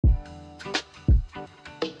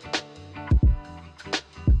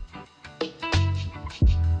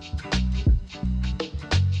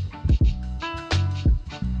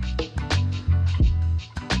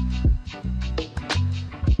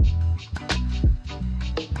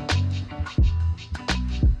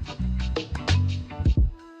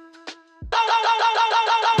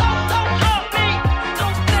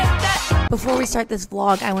Before we start this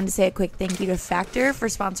vlog, I want to say a quick thank you to Factor for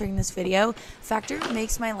sponsoring this video. Factor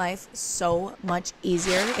makes my life so much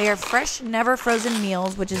easier. They are fresh, never frozen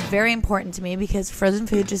meals, which is very important to me because frozen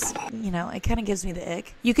food just, you know, it kind of gives me the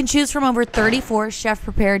ick. You can choose from over 34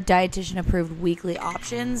 chef-prepared, dietitian-approved weekly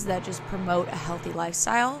options that just promote a healthy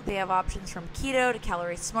lifestyle. They have options from keto to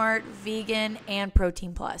calorie smart, vegan, and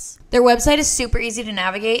protein plus. Their website is super easy to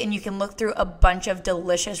navigate, and you can look through a bunch of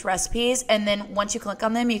delicious recipes, and then once you click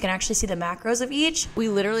on them, you can actually see the macros of each. We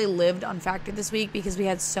literally lived on Factor this week because we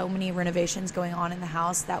had so many renovations going on in the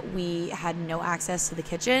house that we had no access to the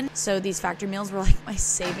kitchen. So these Factor meals were like my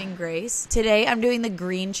saving grace. Today I'm doing the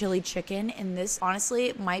green chili chicken, and this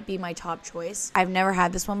honestly might be my top choice. I've never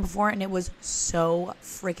had this one before and it was so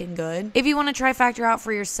freaking good. If you want to try Factor out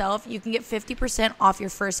for yourself, you can get 50% off your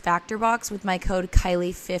first Factor box with my code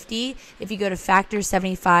Kylie50 if you go to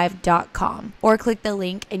factor75.com or click the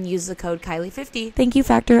link and use the code Kylie50. Thank you,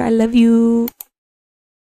 Factor. I love you.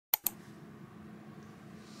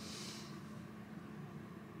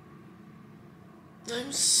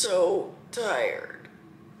 I'm so tired.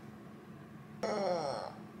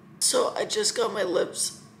 So I just got my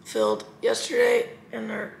lips filled yesterday and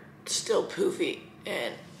they're still poofy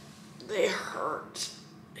and they hurt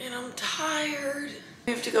and I'm tired.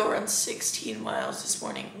 I have to go run 16 miles this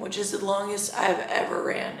morning, which is the longest I've ever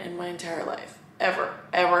ran in my entire life. Ever.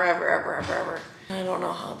 I don't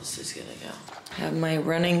know how this is gonna go. I have my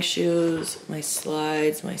running shoes, my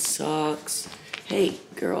slides, my socks. Hey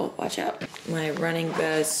girl, watch out. My running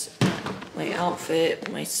vest, my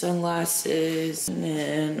outfit, my sunglasses, and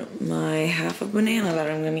then my half a banana that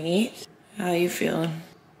I'm gonna eat. How you feeling?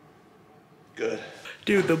 Good.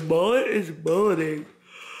 Dude, the mullet is mulleting.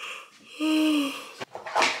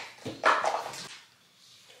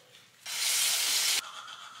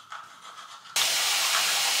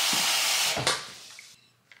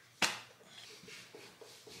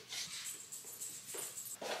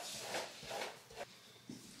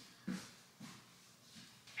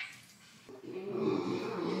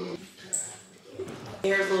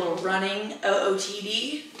 Here's a little running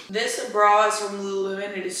OOTD. This bra is from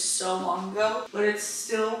Lululemon. It is so long ago, but it's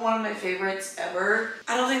still one of my favorites ever.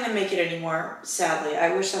 I don't think they make it anymore, sadly.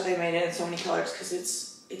 I wish that they made it in so many colors because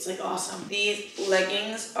it's like awesome. These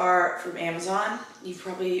leggings are from Amazon. You've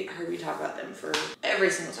probably heard me talk about them for every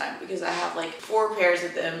single time because I have like 4 pairs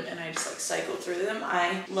of them and I just like cycle through them.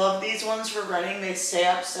 I love these ones for running. They stay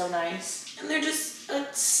up so nice and they're just a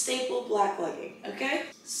staple black legging, okay?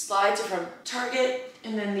 Slides are from Target,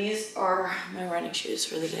 and then these are my running shoes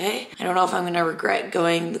for the day. I don't know if I'm gonna regret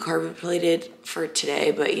going the carbon plated for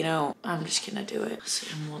today, but you know, I'm just gonna do it. So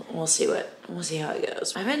we'll see how it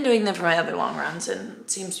goes. I've been doing them for my other long runs and it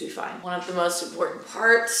seems to be fine. One of the most important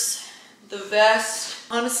parts, the vest.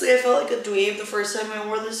 Honestly, I felt like a dweeb the first time I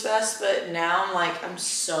wore this vest, but now I'm like, I'm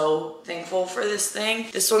so thankful for this thing.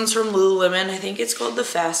 This one's from Lululemon. I think it's called the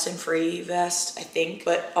Fast and Free vest, I think,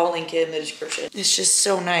 but I'll link it in the description. It's just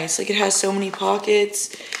so nice. Like it has so many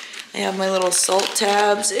pockets. I have my little salt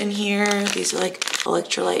tabs in here. These are like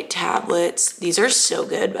electrolyte tablets. These are so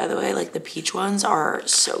good, by the way. Like the peach ones are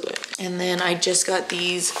so good. And then I just got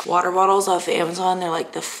these water bottles off of Amazon. They're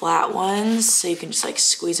like the flat ones, so you can just like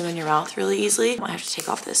squeeze them in your mouth really easily. I have to take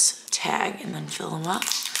off this tag and then fill them up.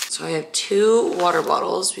 So I have 2 water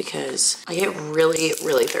bottles because I get really,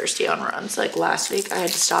 really thirsty on runs. Like last week, I had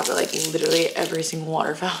to stop at like literally every single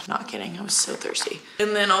water fountain. Not kidding, I was so thirsty.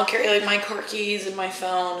 And then I'll carry like my car keys and my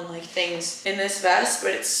phone and like things in this vest,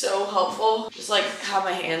 but it's so helpful. Just like have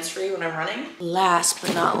my hands free when I'm running. Last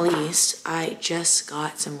but not least, I just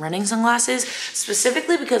got some running sunglasses,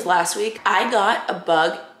 specifically because last week I got a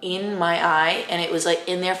bug in my eye and it was like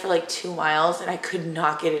in there for like 2 miles and I could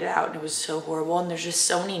not get it out and it was so horrible, and there's just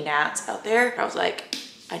so many gnats out there. I was like,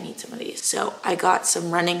 I need some of these. So I got some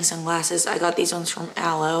running sunglasses. I got these ones from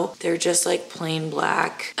Aloe. They're just like plain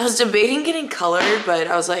black. I was debating getting colored, but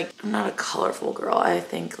I was like, I'm not a colorful girl. I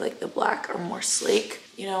think like the black are more sleek.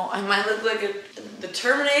 You know, I might look like the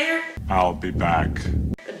Terminator. I'll be back.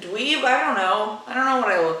 A dweeb? I don't know. I don't know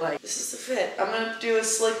what I look like. This is the fit. I'm gonna do a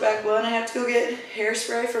slick back bun. I have to go get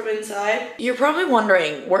hairspray from inside. You're probably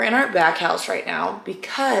wondering, we're in our back house right now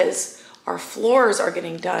because our floors are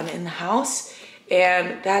getting done in the house.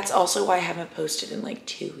 And that's also why I haven't posted in like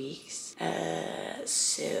 2 weeks.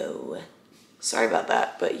 So sorry about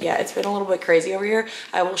that, but yeah, it's been a little bit crazy over here.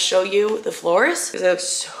 I will show you the floors because it looks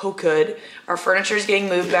so good. Our furniture is getting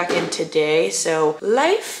moved back in today, so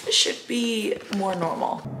life should be more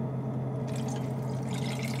normal.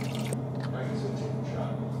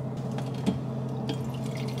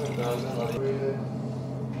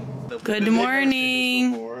 Good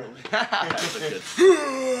morning. That's a good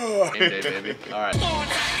game day, baby. All right.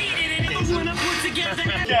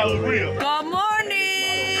 Good morning!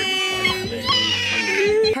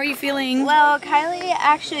 How are you feeling? Well, Kylie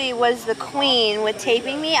actually was the queen with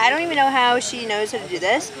taping me. I don't even know how she knows how to do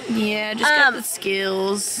this. Yeah, just got the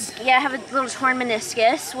skills. Yeah, I have a little torn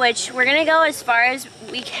meniscus, which we're gonna go as far as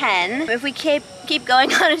we can. If we keep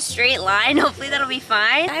going on a straight line, hopefully that'll be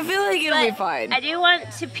fine. I feel like it'll be fine. I do want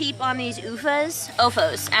to peep on these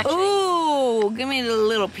OFOs, actually. Ooh, give me a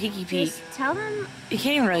little peeky peek. Just tell them You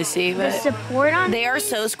can't even really see, the but support on they are these.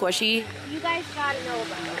 so squishy. You guys gotta know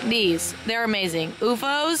about them. These, they're amazing.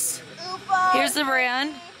 UFOs. Here's the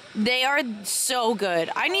brand. They are so good.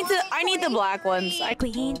 I need the black ones.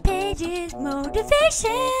 Clean pages, motivation.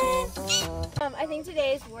 I think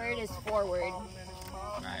today's word is forward.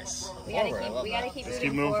 Nice. We gotta keep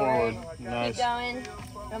Keep moving moving forward. Nice. Keep going.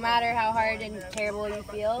 No matter how hard and terrible you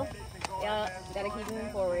feel, gotta keep moving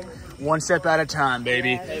forward. One step at a time,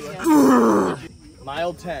 baby.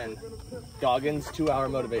 Mile 10. Goggins 2-hour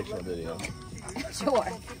motivational video. Sure.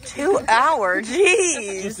 2 hours,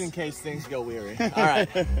 jeez. Just in case things go weary. All right.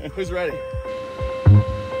 Who's ready?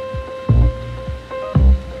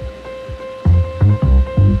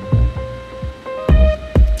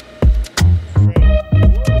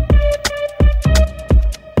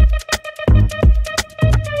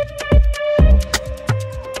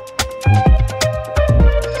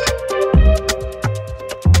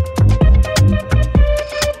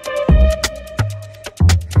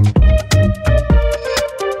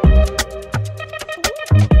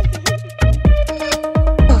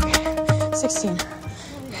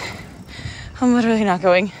 I'm literally not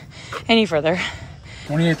going any further.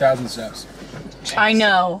 28,000 steps. I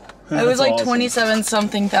know. It was like awesome. 27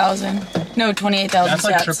 something thousand. No, 28,000 That's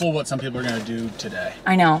steps. like triple what some people are gonna do today.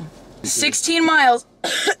 I know. 16 miles.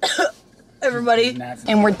 Everybody.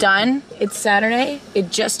 And we're done. It's Saturday. It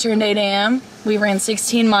just turned 8 a.m. We ran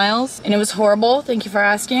 16 miles and it was horrible. Thank you for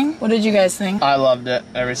asking. What did you guys think? I loved it.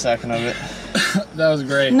 Every second of it. That was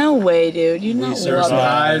great. No way, dude. You know There were some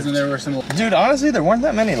highs and there were some. Dude, honestly, there weren't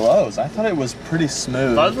that many lows. I thought it was pretty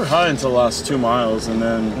smooth. Clouds were high until the last 2 miles, and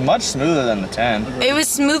then Much smoother than the 10. It was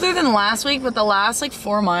smoother than last week, but the last like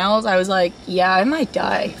 4 miles, I was like, yeah, I might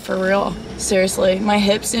die for real. Seriously, my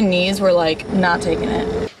hips and knees were like not taking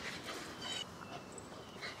it.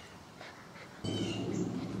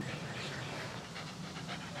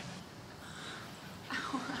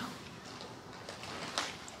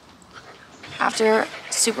 After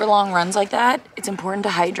super long runs like that, it's important to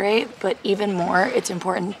hydrate, but even more, it's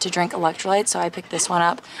important to drink electrolytes. So I picked this one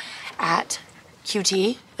up at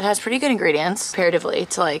QT. It has pretty good ingredients comparatively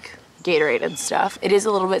to like Gatorade and stuff. It is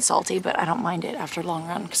a little bit salty, but I don't mind it after a long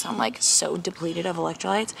run because I'm like so depleted of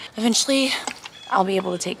electrolytes. Eventually, I'll be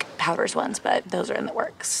able to take powders ones, but those are in the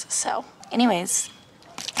works. So anyways,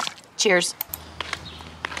 cheers.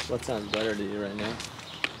 What sounds better to you right now?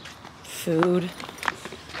 Food.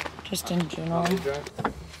 Just in general.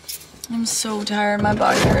 I'm so tired. My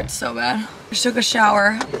body hurts so bad. I just took a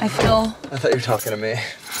shower. I thought you were talking to me.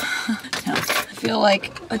 no, I feel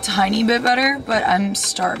like a tiny bit better, but I'm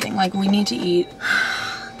starving. Like we need to eat.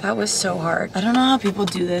 That was so hard. I don't know how people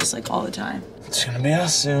do this like all the time. It's gonna be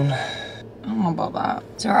us soon. I don't know about that.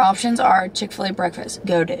 So our options are Chick-fil-A breakfast.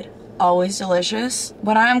 Goated. Always delicious,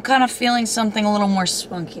 but I'm kind of feeling something a little more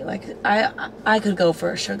spunky. Like I could go for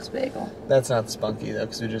a Shugs bagel. That's not spunky though,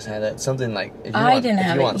 because we just had it. Something like if you I want, didn't if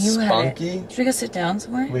have you it. want You spunky, had it. Should we go sit down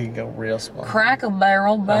somewhere? we can go real spunky. Crack a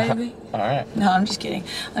barrel, baby. All right. No, I'm just kidding.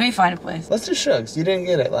 Let me find a place. Let's do Shugs. You didn't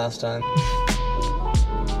get it last time.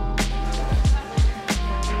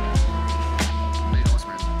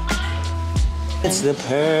 It's the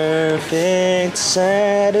perfect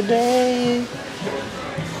Saturday.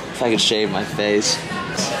 If I could shave my face.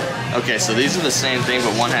 Okay, so these are the same thing,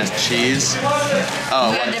 but one has cheese.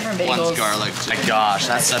 Oh, We got different one's bagels. garlic. My gosh,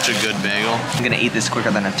 that's such a good bagel. I'm gonna eat this quicker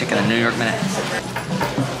than a tick in a New York minute.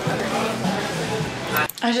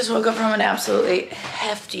 I just woke up from an absolutely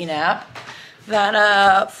hefty nap.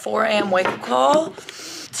 That 4 a.m. wake-up call,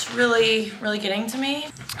 it's really, really getting to me.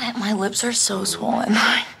 And my lips are so swollen.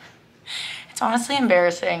 It's honestly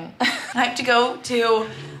embarrassing. I have to go to,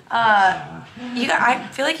 I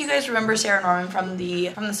feel like you guys remember Sarah Norman from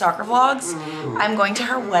the soccer vlogs. I'm going to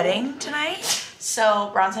her wedding tonight.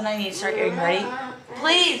 So Bronson and I need to start getting ready.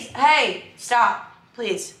 Please, hey, stop,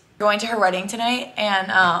 please. Going to her wedding tonight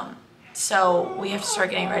and so we have to start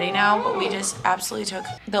getting ready now, but we just absolutely took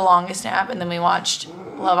the longest nap and then we watched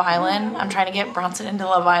Love Island. I'm trying to get Bronson into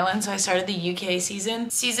Love Island, so I started the UK season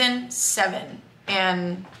 7.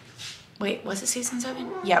 And wait, was it season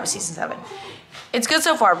 7? Yeah, it was season 7. It's good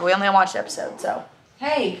so far, but we only watched episodes, so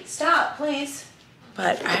Hey, stop, please.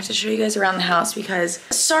 But I have to show you guys around the house because,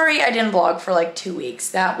 sorry I didn't vlog for like 2 weeks.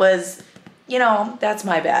 That was, you know, that's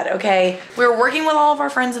my bad, okay? We were working with all of our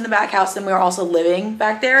friends in the back house, and we were also living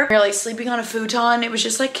back there. We were like sleeping on a futon. It was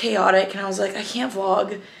just like chaotic, and I was like, I can't vlog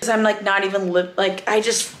because I'm like not even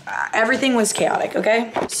everything was chaotic,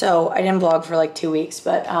 okay? So I didn't vlog for like 2 weeks,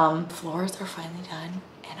 but floors are finally done,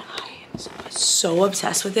 and I am so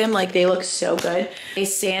obsessed with them. Like, they look so good. They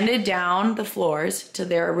sanded down the floors to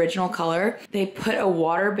their original color. They put a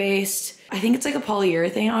water-based, I think it's like a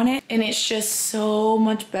polyurethane on it, and it's just so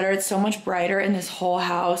much better. It's so much brighter in this whole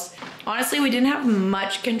house. Honestly, we didn't have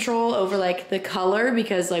much control over like the color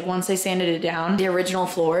because like once they sanded it down, the original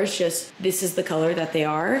floors just, this is the color that they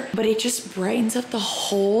are, but it just brightens up the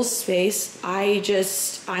whole space. I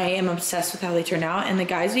am obsessed with how they turn out, and the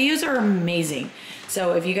guys we use are amazing.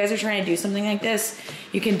 So if you guys are trying to do something like this,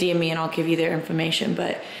 you can DM me and I'll give you their information,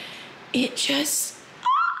 but it just,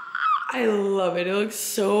 I love it. It looks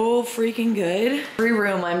so freaking good. Every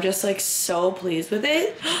room, I'm just like so pleased with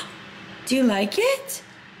it. Do you like it?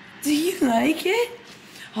 Do you like it?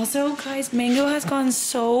 Also, guys, Mango has gone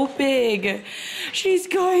so big. She's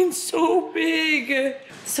gotten so big.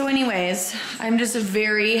 So anyways, I'm just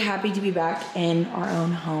very happy to be back in our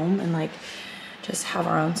own home and like just have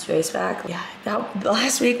our own space back. Yeah, that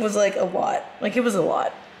last week was like a lot. Like, it was a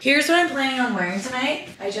lot. Here's what I'm planning on wearing tonight.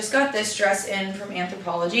 I just got this dress in from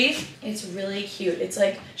Anthropologie. It's really cute. It's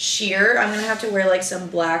like sheer. I'm gonna have to wear like some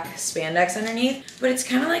black spandex underneath, but it's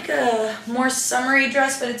kind of like a more summery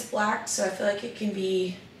dress, but it's black, so I feel like it can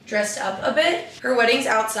be dressed up a bit. Her wedding's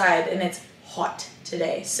outside and it's hot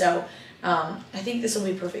today, so I think this will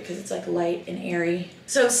be perfect because it's like light and airy.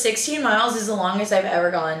 So 16 miles is the longest I've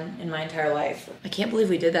ever gone in my entire life. I can't believe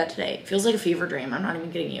we did that today. It feels like a fever dream. I'm not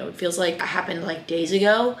even kidding you. It feels like it happened like days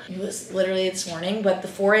ago. It was literally this morning, but the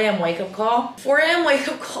 4 a.m. wake up call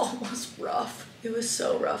was rough. It was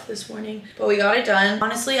so rough this morning, but we got it done.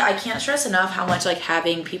 Honestly, I can't stress enough how much like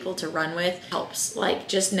having people to run with helps. Like,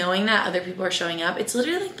 just knowing that other people are showing up, it's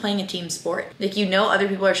literally like playing a team sport. Like, you know other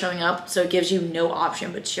people are showing up, so it gives you no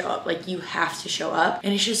option but to show up. Like, you have to show up,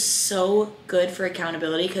 and it's just so good for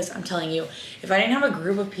accountability because I'm telling you, if I didn't have a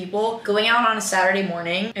group of people, going out on a Saturday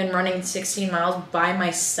morning and running 16 miles by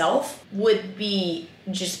myself would be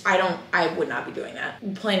just, I would not be doing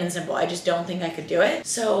that. Plain and simple. I just don't think I could do it.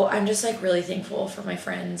 So I'm just like really thankful for my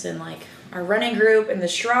friends and like our running group and the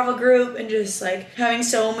Strava group, and just like having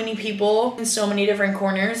so many people in so many different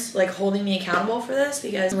corners like holding me accountable for this,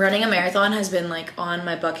 because running a marathon has been like on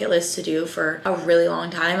my bucket list to do for a really long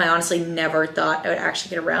time. I honestly never thought I would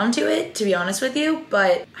actually get around to it, to be honest with you,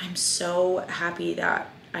 but I'm so happy that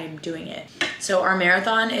I'm doing it. So our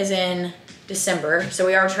marathon is in December, so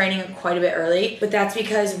we are training quite a bit early, but that's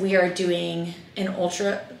because we are doing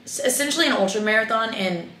essentially an ultra marathon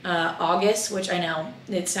in August, which I know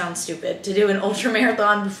it sounds stupid to do an ultra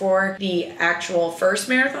marathon before the actual first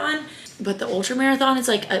marathon, but the ultra marathon is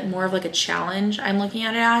like more of like a challenge I'm looking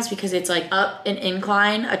at it as, because it's like up an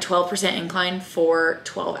incline, a 12% incline for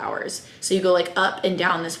 12 hours. So you go like up and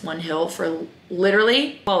down this one hill for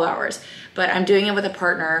literally 12 hours. But I'm doing it with a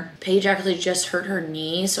partner. Paige actually just hurt her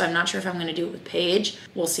knee, so I'm not sure if I'm gonna do it with Paige.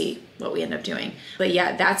 We'll see what we end up doing. But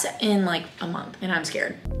yeah, that's in like a month, and I'm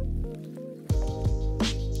scared.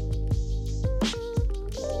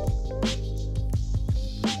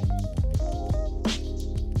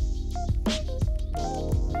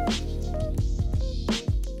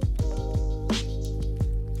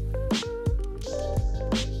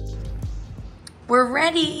 We're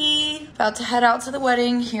ready. About to head out to the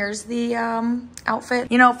wedding. Here's the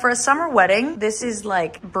outfit. You know, for a summer wedding, this is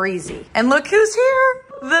like breezy. And look who's here.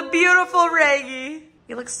 The beautiful Reggie.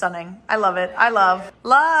 You look stunning. I love it. I love.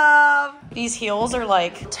 These heels are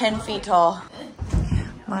like 10 feet tall.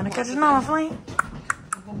 Monica Ginofoli.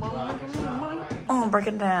 Oh, break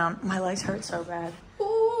it down. My legs hurt so bad.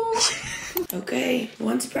 Okay,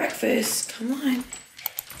 when's breakfast? Come on.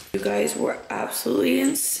 You guys were absolutely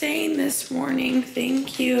insane this morning.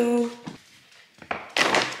 Thank you.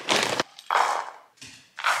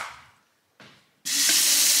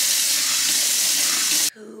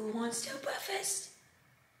 Who wants to breakfast?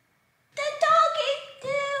 The doggies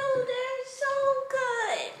do. They're so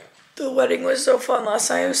good. The wedding was so fun last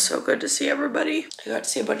night. It was so good to see everybody. I got to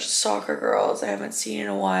see a bunch of soccer girls I haven't seen in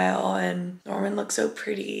a while, and Norman looked so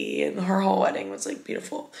pretty, and her whole wedding was like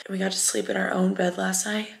beautiful. And we got to sleep in our own bed last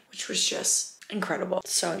night, which was just incredible.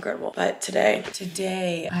 So incredible. But today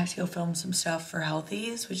I have to go film some stuff for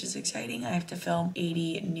Healthies, which is exciting. I have to film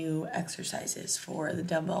 80 new exercises for the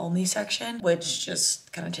dumbbell only section, which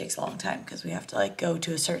just kind of takes a long time because we have to like go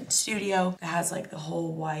to a certain studio that has like the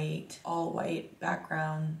whole white, all white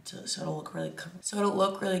background, so it'll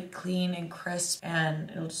look really clean and crisp, and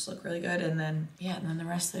it'll just look really good. And then yeah, and then the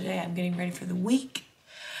rest of the day I'm getting ready for the week,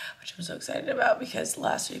 which I'm so excited about because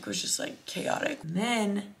last week was just like chaotic. And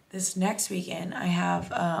then this next weekend, I have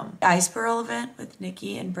the Ice Barrel event with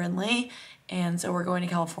Nikki and Brinley. And so we're going to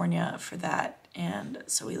California for that. And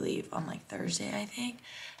so we leave on like Thursday, I think.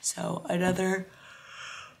 So another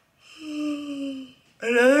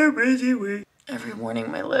busy week. Every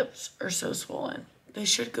morning my lips are so swollen. They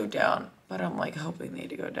should go down, but I'm like hoping they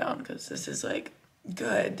to go down because this is like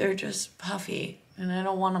good. They're just puffy. And I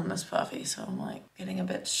don't want them this puffy, so I'm like getting a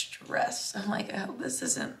bit stressed. I'm like, I hope this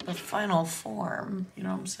isn't the final form. You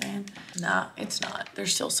know what I'm saying? Nah, it's not. They're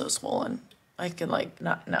still so swollen. I can like,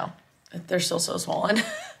 not, no. They're still so swollen.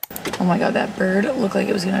 Oh my God, that bird looked like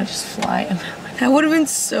it was gonna just fly. That would have been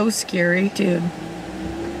so scary, dude.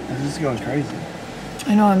 This is going crazy.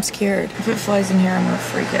 I know, I'm scared. If it flies in here, I'm gonna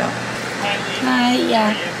freak out. Hi,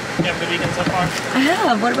 yeah. You have a good weekend so far? I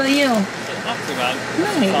have, what about you? Not too bad.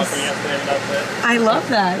 Nice. Saw from yesterday, but that's it. I love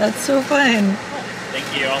that, that's so fun.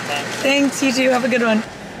 Thank you, all the time. Thanks, you too, have a good one.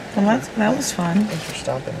 Well, that was fun. Thanks for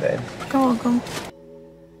stopping, babe. You're welcome.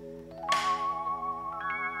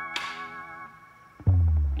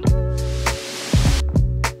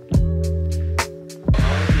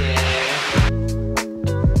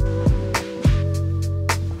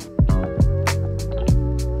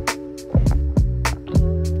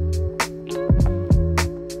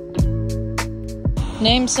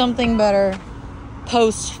 Name something better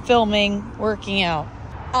post-filming working out.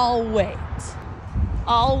 I'll wait.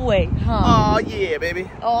 I'll wait, huh? Oh yeah, baby.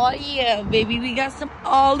 Oh yeah, baby. We got some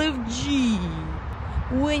olive G.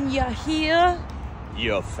 When you're here.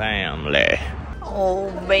 Your family. Oh,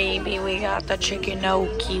 baby. We got the chicken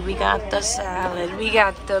gnocchi. We got the salad. We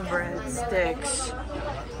got the breadsticks.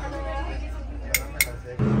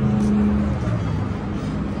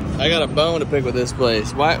 I got a bone to pick with this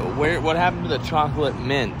place. What happened to the chocolate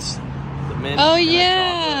mint? The mint. Oh,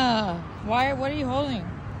 yeah. Why? What are you holding?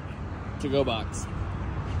 To-go box.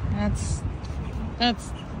 That's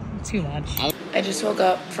too much. I just woke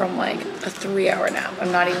up from like a 3-hour nap.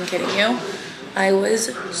 I'm not even kidding you. I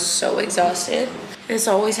was so exhausted. This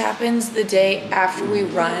always happens the day after we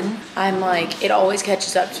run. I'm like, it always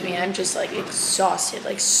catches up to me. I'm just like exhausted,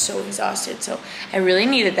 like so exhausted. So I really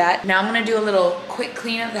needed that. Now I'm gonna do a little quick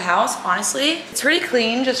clean of the house. Honestly, it's pretty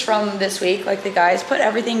clean just from this week. Like the guys put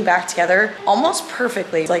everything back together almost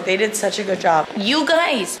perfectly. Like they did such a good job. You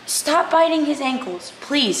guys, stop biting his ankles,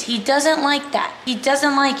 please. He doesn't like that. He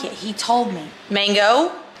doesn't like it. He told me.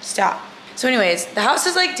 Mango, stop. So anyways, the house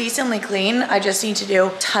is like decently clean. I just need to do a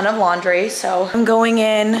ton of laundry. So I'm going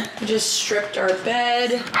in, I just stripped our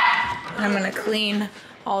bed. And I'm gonna clean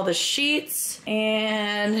all the sheets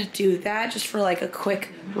and do that just for like a quick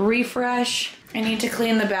refresh. I need to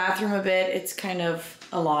clean the bathroom a bit. It's kind of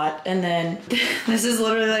a lot. And then this is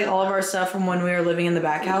literally like all of our stuff from when we were living in the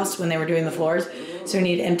back house when they were doing the floors. So we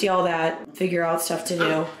need to empty all that, figure out stuff to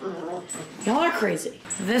do. Y'all are crazy.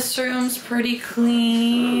 This room's pretty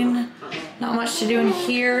clean. Not much to do in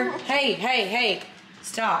here. Hey,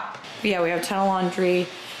 stop. But yeah, we have a ton of laundry.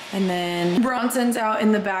 And then Bronson's out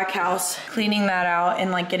in the back house, cleaning that out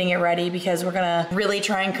and like getting it ready because we're gonna really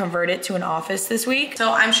try and convert it to an office this week.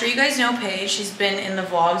 So I'm sure you guys know Paige. She's been in the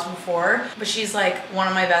vlogs before, but she's like one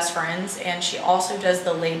of my best friends and she also does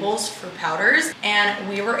the labels for powders. And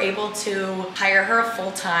we were able to hire her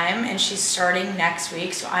full time and she's starting next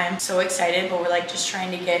week. So I am so excited, but we're like just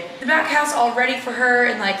trying to get the back house all ready for her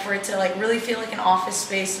and like for it to like really feel like an office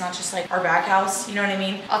space, not just like our back house, you know what I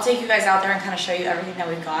mean? I'll take you guys out there and kind of show you everything that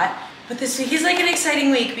we've got. But this week is like an exciting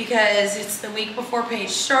week because it's the week before Paige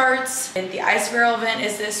starts. And the Ice Barrel event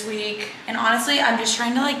is this week. And honestly, I'm just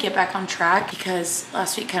trying to like get back on track because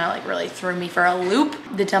last week kind of like really threw me for a loop.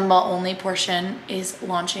 The dumbbell only portion is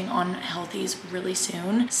launching on Healthies really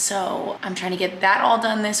soon. So I'm trying to get that all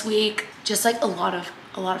done this week. Just like a lot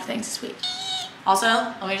of things this week. Also,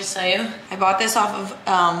 let me just tell you, I bought this off of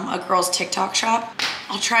a girl's TikTok shop.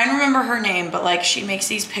 I'll try and remember her name, but like she makes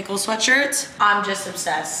these pickle sweatshirts. I'm just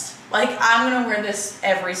obsessed. Like I'm gonna wear this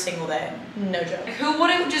every single day. No joke. Like, who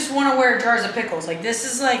wouldn't just wanna wear jars of pickles? Like this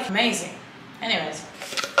is like amazing. Anyways.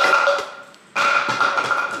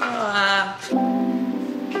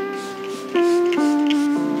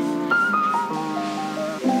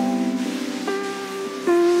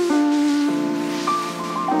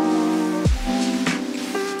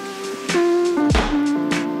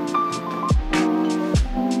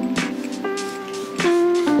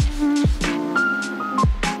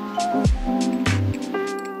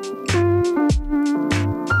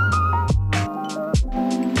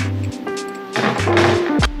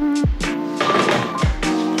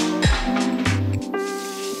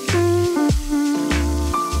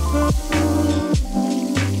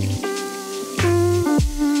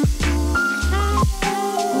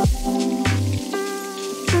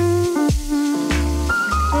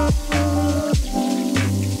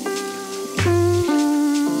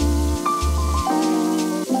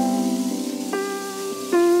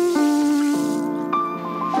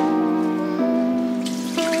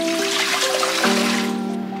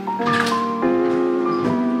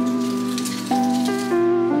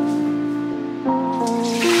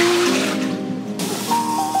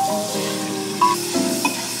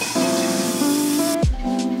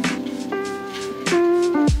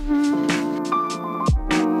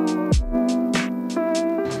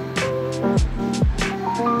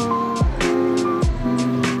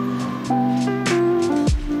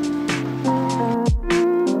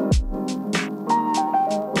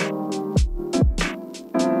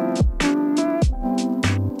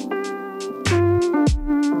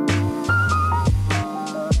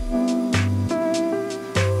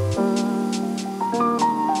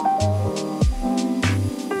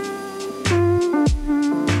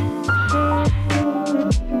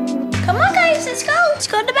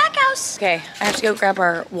 Okay, I have to go grab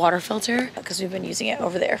our water filter because we've been using it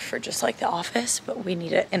over there for just like the office, but we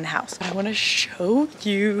need it in the house. I want to show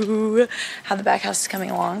you how the back house is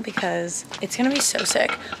coming along because it's gonna be so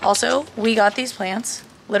sick. Also, we got these plants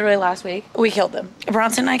literally last week. We killed them.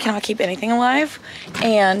 Bronson and I cannot keep anything alive,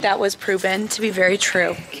 and that was proven to be very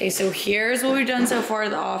true. Okay, so here's what we've done so far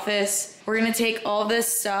at the office. We're gonna take all this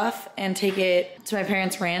stuff and take it to my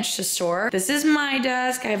parents' ranch to store. This is my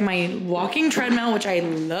desk. I have my walking treadmill, which I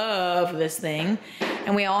love this thing.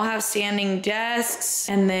 And we all have standing desks.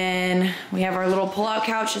 And then we have our little pull-out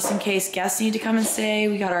couch just in case guests need to come and stay.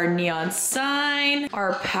 We got our neon sign,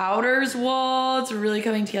 our powders wall. It's really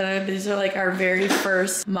coming together. These are like our very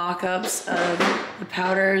first mock-ups of the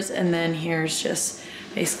powders. And then here's just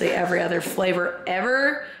basically every other flavor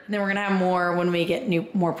ever. And then we're gonna have more when we get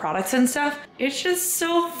more products and stuff. It's just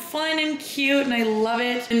so fun and cute and I love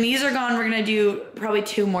it. And these are gone. We're gonna do probably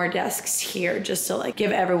 2 more desks here just to like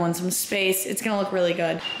give everyone some space. It's gonna look really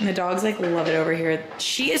good. And the dogs like love it over here.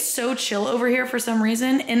 She is so chill over here for some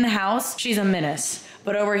reason. In the house, she's a menace.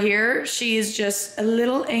 But over here, she is just a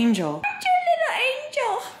little angel. You're a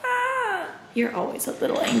little angel, huh? You're always a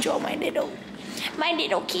little angel, my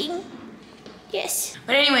little king. Yes.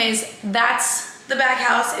 But anyways, that's the back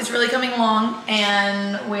house. It's really coming along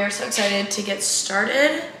and we're so excited to get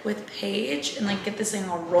started with Paige and like get this thing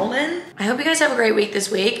all rolling. I hope you guys have a great week this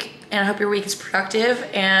week and I hope your week is productive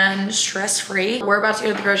and stress-free. We're about to go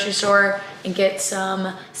to the grocery store and get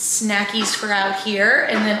some snackies for out here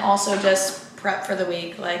and then also just prep for the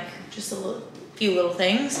week, like just a few little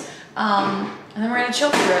things. And then we're gonna chill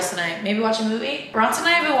for the rest of the night. Maybe watch a movie. Bronson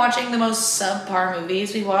and I have been watching the most subpar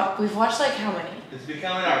movies. We've watched like how many? It's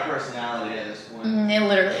becoming our personality at this point. It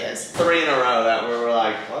literally is. 3 in a row that we were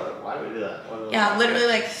like, what? Why do we do that? Yeah, literally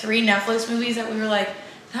like 3 Netflix movies that we were like,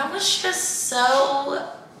 that was just so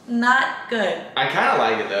not good. I kind of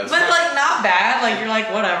like it though. But like not bad, like you're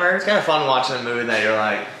like whatever. It's kind of fun watching a movie that you're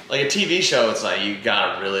like a TV show, it's like you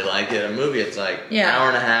gotta really like it. A movie, it's like an hour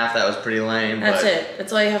and a half, that was pretty lame. That's it.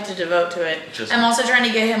 That's all you have to devote to it. I'm also trying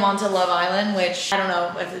to get him onto Love Island, which I don't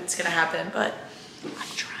know if it's gonna happen, but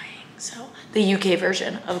I'm trying. So the UK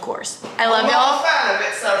version, of course. I love y'all. I'm not a fan of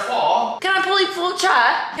it so far. Can I pull you full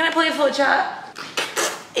chat? Can I pull you full chat?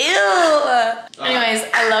 Ew. Anyways,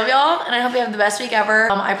 I love y'all and I hope you have the best week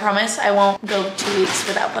ever. I promise I won't go 2 weeks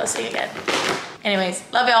without posting again. Anyways,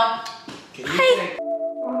 love y'all. Bye.